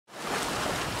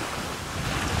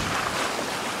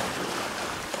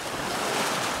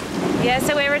Yeah,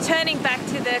 so we're returning back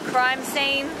to the crime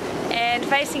scene and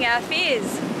facing our fears.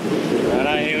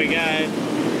 Righto, here we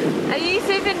go. Are you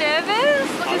super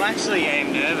nervous? I actually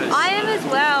am nervous. I am as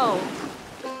well.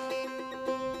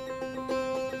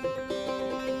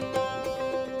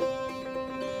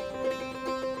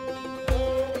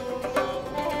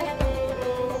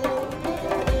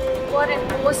 What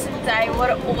an awesome day, what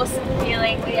an awesome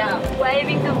feeling. We are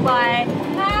waving goodbye.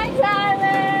 Hi Thailand!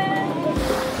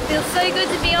 Feels so good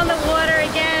to be on the water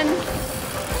again.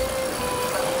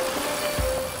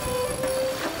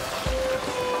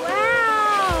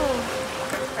 Wow!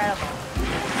 Incredible.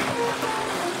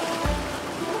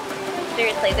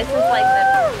 Seriously, this is like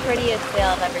the prettiest sail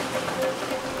I've ever seen.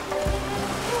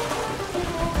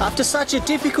 After such a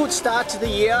difficult start to the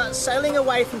year, sailing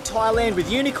away from Thailand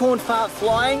with unicorn fart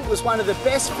flying was one of the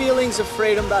best feelings of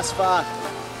freedom thus far.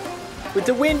 With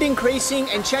the wind increasing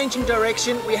and changing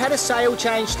direction, we had a sail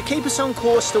change to keep us on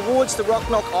course towards the Rock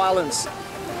Knock Islands.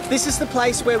 This is the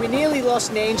place where we nearly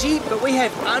lost Nandji, but we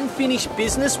have unfinished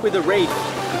business with a reef.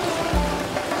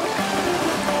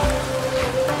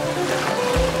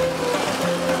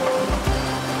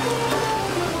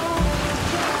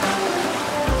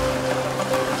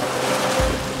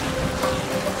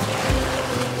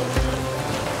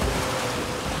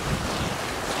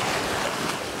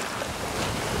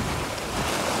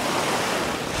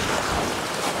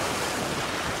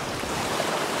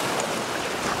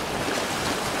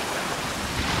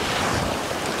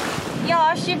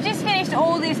 Josh, you've just finished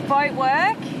all this boat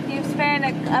work. You've spent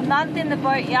a month in the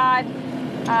boatyard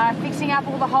fixing up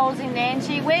all the holes in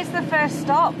Nandji. Where's the first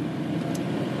stop?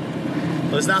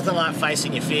 Well, there's nothing like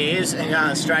facing your fears and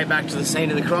going straight back to the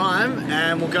scene of the crime,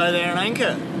 and we'll go there and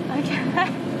anchor. Okay.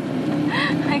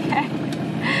 Okay.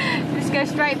 Just go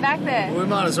straight back there. We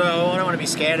might as well. I don't want to be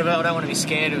scared of it. I don't want to be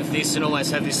scared of this and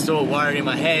always have this thought worried in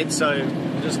my head, so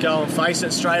just go and face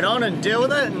it straight on and deal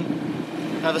with it and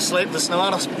have a sleepless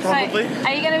night, probably. So,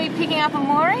 are you going to be picking up a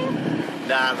mooring?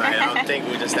 Nah, mate, I think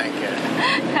we'll just anchor.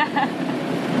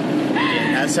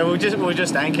 Yeah, so we'll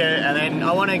just anchor, and then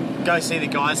I want to go see the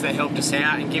guys that helped us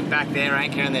out and give back their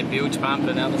anchor and their bilge pump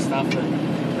and other stuff that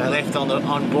they left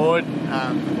on board.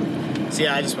 So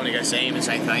yeah, I just want to go see them and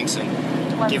say thanks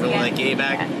and Once give them all again. their gear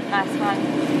back. Yeah, nice one.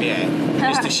 Yeah,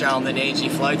 just to show them the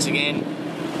Nandji floats again.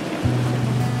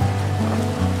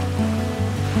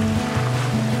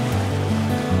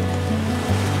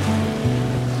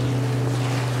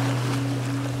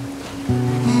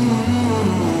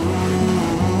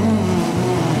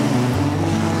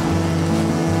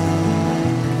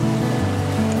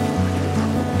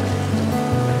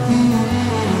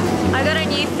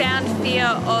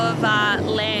 Of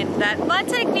land that might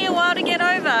take me a while to get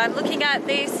over. I'm looking at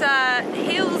these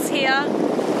hills here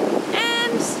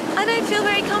and I don't feel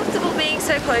very comfortable being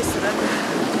so close to them.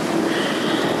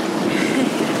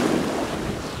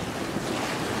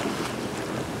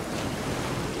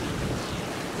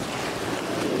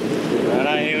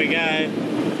 Righto, here we go.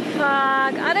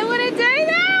 Fuck, I don't want to do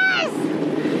this!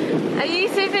 Are you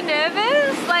super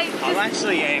nervous? Like, I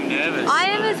actually am nervous. I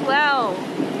am as well.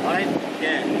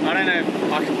 I don't know,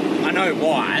 I know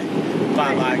why,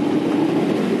 but like,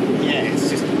 yeah, it's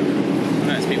just,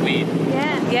 no, it's a bit weird.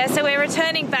 Yeah, so we're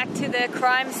returning back to the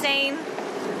crime scene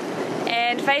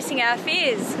and facing our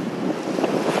fears.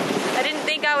 I didn't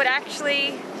think I would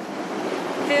actually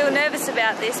feel nervous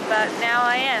about this, but now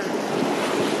I am.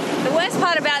 The worst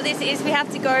part about this is we have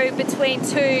to go between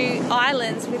two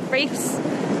islands with reefs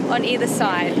on either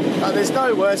side. Oh, there's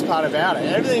no worst part about it.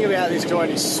 Everything about this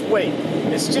joint is sweet.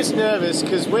 It's just nervous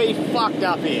because we fucked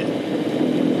up here.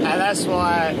 And that's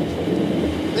why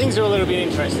things are a little bit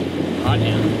interesting right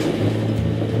now.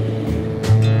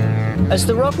 As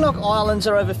the Rock Knock Islands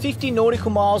are over 50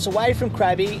 nautical miles away from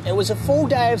Krabi, it was a full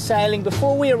day of sailing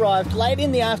before we arrived late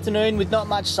in the afternoon with not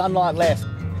much sunlight left.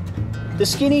 The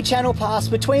skinny channel pass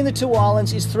between the two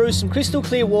islands is through some crystal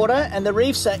clear water and the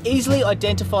reefs are easily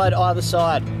identified either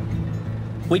side.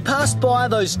 We passed by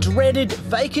those dreaded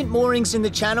vacant moorings in the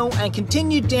channel and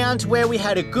continued down to where we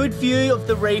had a good view of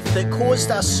the reef that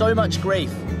caused us so much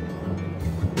grief.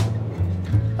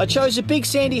 I chose a big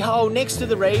sandy hole next to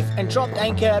the reef and dropped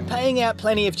anchor, paying out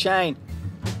plenty of chain.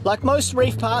 Like most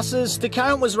reef passes, the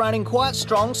current was running quite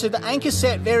strong, so the anchor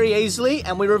set very easily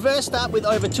and we reversed up with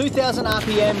over 2,000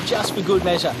 RPM just for good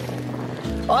measure.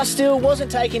 I still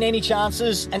wasn't taking any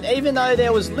chances, and even though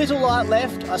there was little light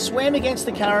left, I swam against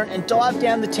the current and dived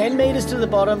down the 10 metres to the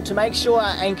bottom to make sure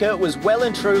our anchor was well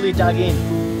and truly dug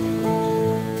in.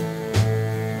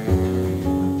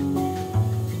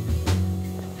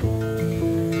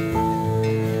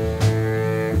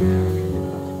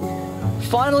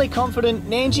 Finally confident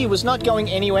Nandji was not going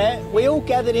anywhere, we all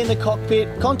gathered in the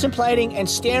cockpit, contemplating and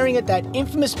staring at that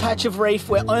infamous patch of reef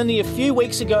where only a few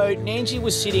weeks ago Nandji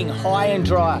was sitting high and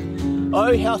dry.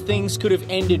 Oh, how things could have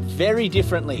ended very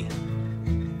differently.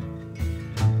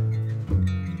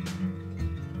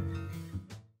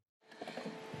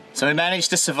 So we managed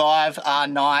to survive our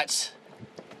night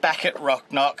back at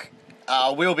Rock Knock.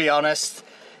 We'll be honest,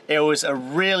 it was a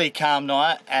really calm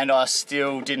night and I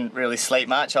still didn't really sleep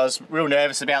much. I was real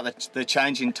nervous about the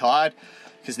change in tide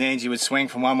because Nandji would swing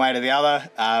from one way to the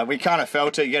other. We kind of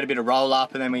felt it, you get a bit of roll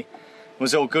up, and then it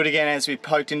was all good again as we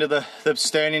poked into the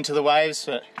stern into the waves.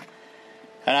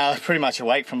 And I was pretty much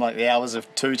awake from like the hours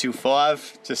of 2 till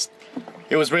 5.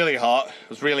 It was really hot, it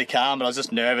was really calm, but I was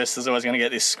just nervous as I was going to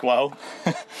get this squall.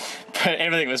 But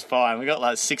everything was fine. We got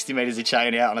like 60 metres of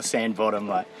chain out on a sand bottom.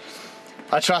 Like,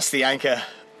 I trust the anchor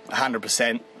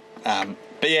 100%.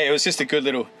 But yeah, it was just a good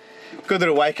little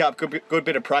wake up, good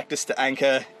bit of practice to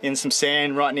anchor in some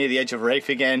sand right near the edge of reef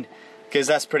again, because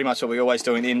that's pretty much what we always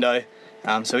do in Indo.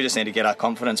 So we just need to get our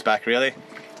confidence back, really.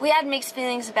 We had mixed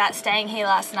feelings about staying here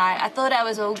last night. I thought I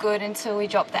was all good until we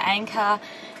dropped the anchor,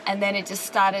 and then it just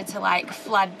started to like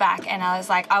flood back, and I was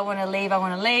like, I want to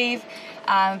leave.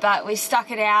 But we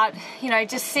stuck it out, you know,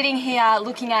 just sitting here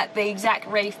looking at the exact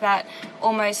reef that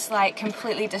almost like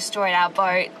completely destroyed our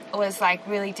boat was like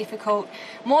really difficult.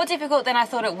 More difficult than I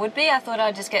thought it would be. I thought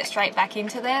I'd just get straight back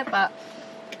into there, but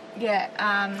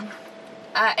yeah,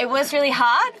 it was really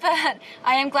hard, but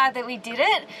I am glad that we did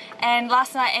it. And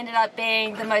last night ended up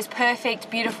being the most perfect,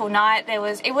 beautiful night. It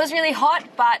was really hot,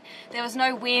 but there was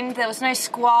no wind, there was no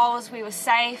squalls, we were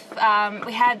safe.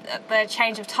 We had the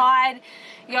change of tide.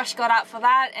 Yosh got up for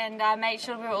that and made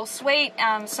sure we were all sweet.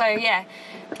 So yeah,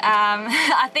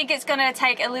 I think it's going to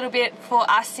take a little bit for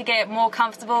us to get more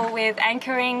comfortable with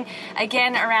anchoring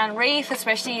again around reef,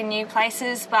 especially in new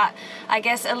places. But I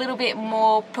guess a little bit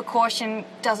more precaution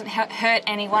doesn't hurt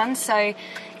anyone. So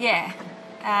yeah,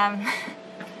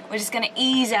 we're just going to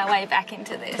ease our way back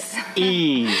into this.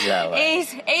 Ease our way.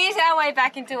 Ease our way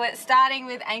back into it, starting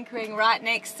with anchoring right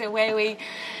next to where we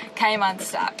came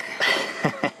unstuck.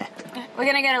 We're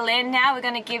going to go to land now. We're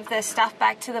going to give the stuff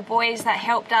back to the boys that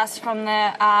helped us from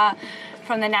the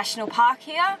national park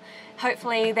here.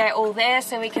 Hopefully they're all there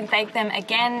so we can thank them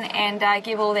again and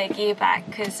give all their gear back,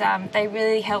 because they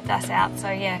really helped us out.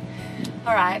 So yeah,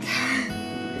 all right.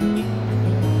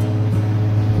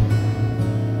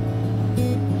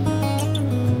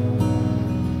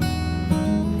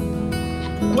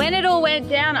 When it all went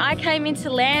down, I came into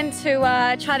land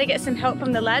to try to get some help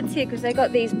from the lads here, because they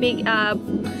got these big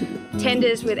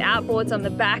tenders with outboards on the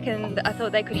back, and I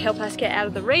thought they could help us get out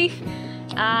of the reef.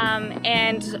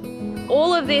 And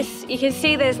all of this, you can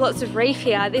see there's lots of reef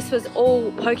here. This was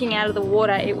all poking out of the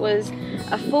water. It was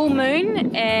a full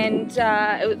moon, and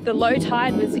the low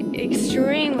tide was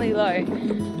extremely low.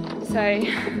 So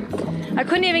I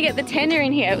couldn't even get the tender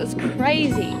in here. It was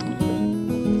crazy.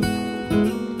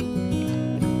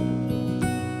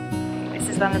 This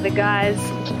is one of the guys.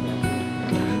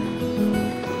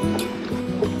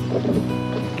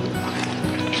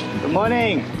 Good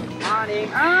morning. Morning.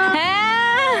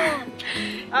 Ah,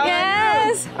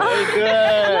 yes. Very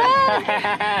good.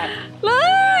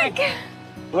 Look.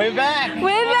 We're back.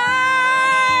 We're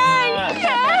back.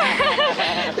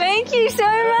 Thank you so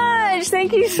much.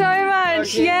 Thank you so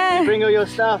much. Okay, Yeah. bring all your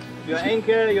stuff. Your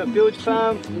anchor, your bilge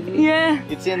pump. Yeah.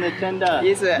 It's in the tender.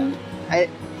 It's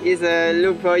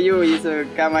look for you. It's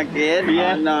come again.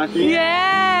 Yeah. Or not.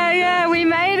 Yeah. We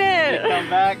made it. Come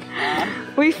back.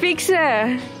 We fix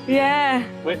it. Yeah.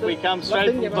 We come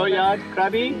straight from boatyard,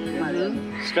 Krabi,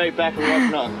 straight back to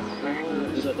Rock Knock.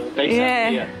 Face Yeah.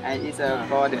 up here. And it's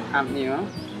for the new.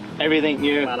 Everything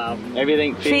new.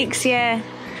 Everything fixed. Fix. Yeah.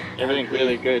 Everything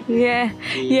really good. Yeah.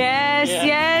 Yes. Yeah.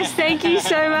 Yes. Thank you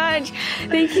so much.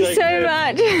 Thank you So so good.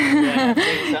 much. Yeah.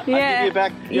 I'll Yeah. give you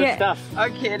back your Yeah. stuff.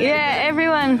 Okay. Yeah.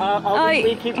 Everyone.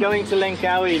 We keep going to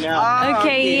Langkawi now. Oh,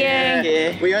 Okay, yeah.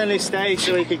 Okay. We only stay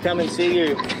so we could come and see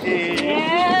you.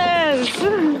 Yes.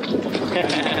 The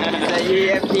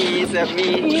EFP is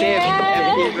me.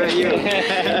 Yeah. EFP for you.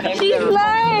 She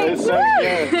flies. It's so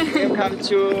good. Welcome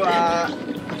to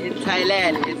in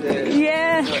Thailand. It's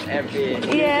Yeah. so happy.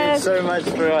 Yes. So much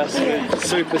for us. We're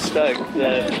super stoked.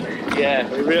 Yeah,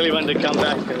 we really wanted to come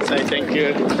back and say thank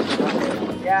you.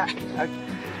 Yeah.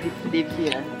 Live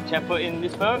here. Shall I put in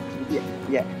this boat?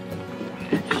 Yeah.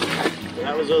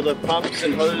 That was all the pumps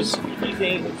and hose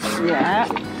heating. Yeah.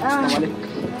 And the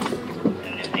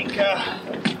anchor.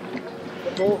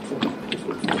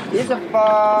 It's a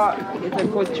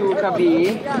Kochu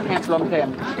Krabi, hands long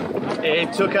term.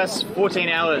 It took us 14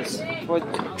 hours.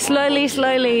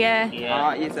 Slowly, yeah.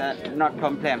 It's not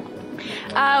problem.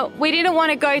 We didn't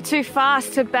want to go too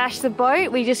fast to bash the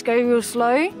boat. We just go real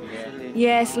slow.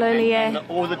 Yeah, slowly, yeah. And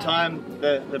all the time,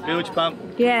 the bilge pump,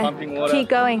 yeah. pumping water. Keep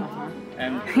going.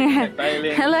 And kept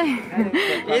bailing. Hello.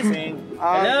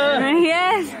 Hello.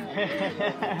 Yes.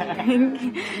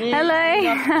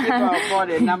 Hello. For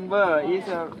the number is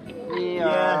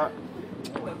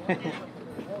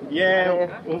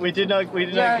yeah, we did not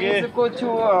yeah, get. it's go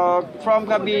to from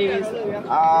Krabi.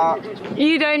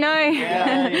 You don't know.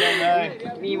 Yeah, you don't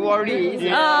know. Me worry.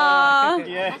 Yeah.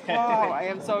 Oh, I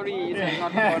am sorry. It's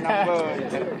not for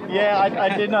number. Yeah, I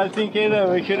did not think either.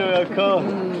 We could have called,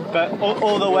 but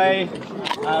all the way.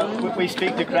 We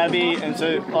speak to Krabi, and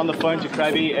so on the phone to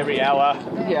Krabi every hour.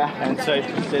 Yeah. And so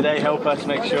they help us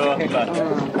make sure.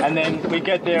 And then we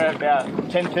get there at about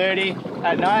 10:30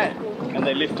 at night, and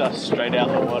they lift us straight out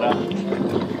the water.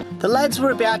 The lads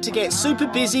were about to get super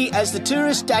busy as the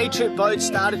tourist day trip boats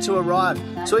started to arrive.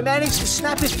 So we managed to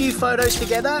snap a few photos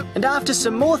together, and after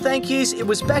some more thank yous, it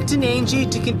was back to Nandji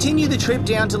to continue the trip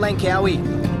down to Langkawi.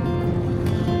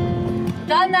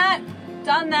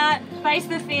 Done that, faced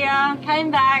the fear, came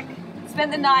back,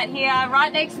 spent the night here,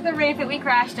 right next to the reef that we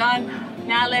crashed on.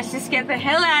 Now let's just get the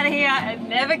hell out of here and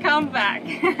never come back.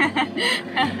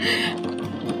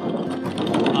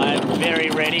 I'm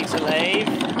very ready to leave.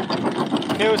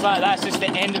 Feels like that's just the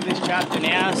end of this chapter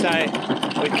now, so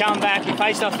we've come back, we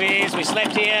faced our fears, we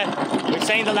slept here, we've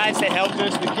seen the lads that helped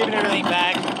us, we've given everything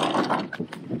back,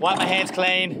 wiped my hands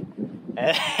clean,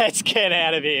 let's get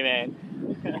out of here, man.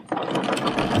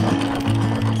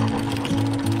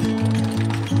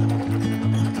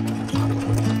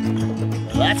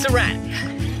 That's a wrap.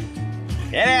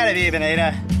 Get out of here,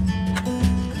 Benita.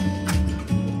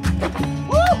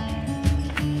 Woo!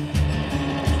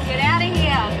 Get out of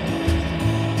here.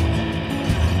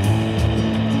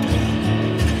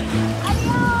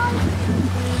 Adios.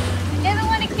 Never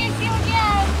want to kiss you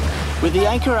again. With the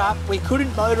anchor up, we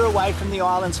couldn't motor away from the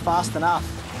islands fast enough.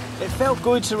 It felt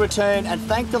good to return and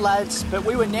thank the lads, but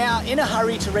we were now in a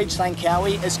hurry to reach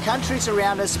Langkawi as countries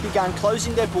around us began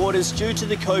closing their borders due to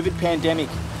the COVID pandemic.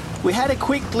 We had a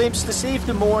quick glimpse to see if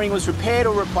the mooring was repaired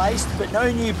or replaced, but no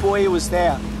new buoy was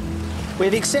there.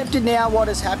 We've accepted now what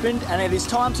has happened and it is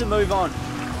time to move on.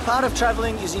 Part of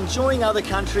travelling is enjoying other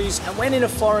countries, and when in a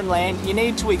foreign land, you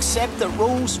need to accept that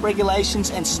rules,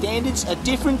 regulations and standards are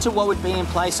different to what would be in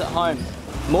place at home.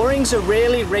 Moorings are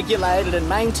rarely regulated and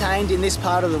maintained in this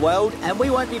part of the world, and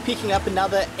we won't be picking up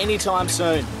another anytime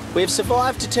soon. We have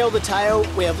survived to tell the tale,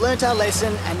 we have learnt our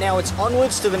lesson, and now it's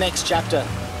onwards to the next chapter.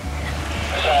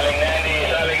 Sailing Nandji,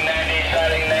 Sailing Nandji,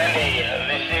 Sailing Nandji.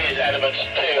 This is Adamants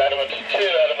 2, Adamants 2,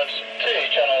 Adamants 2,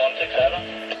 channel 16 over.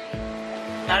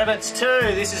 Adamants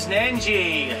 2, this is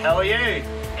Nandji. How are you?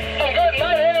 I'm good, mate.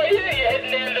 How are you? You're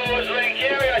heading down towards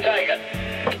Langkawi, I take it?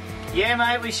 Yeah,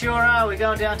 mate, we sure are. We're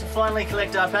going down to finally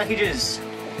collect our packages.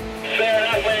 Fair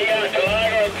enough. Where are you going,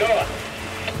 Kalaga or Kua?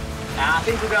 I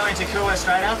think we're going to Kua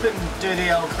straight up and do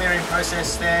the old clearing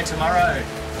process there tomorrow.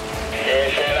 Yeah,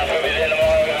 fair enough. We'll be there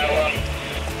tomorrow. Going on.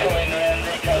 Pulling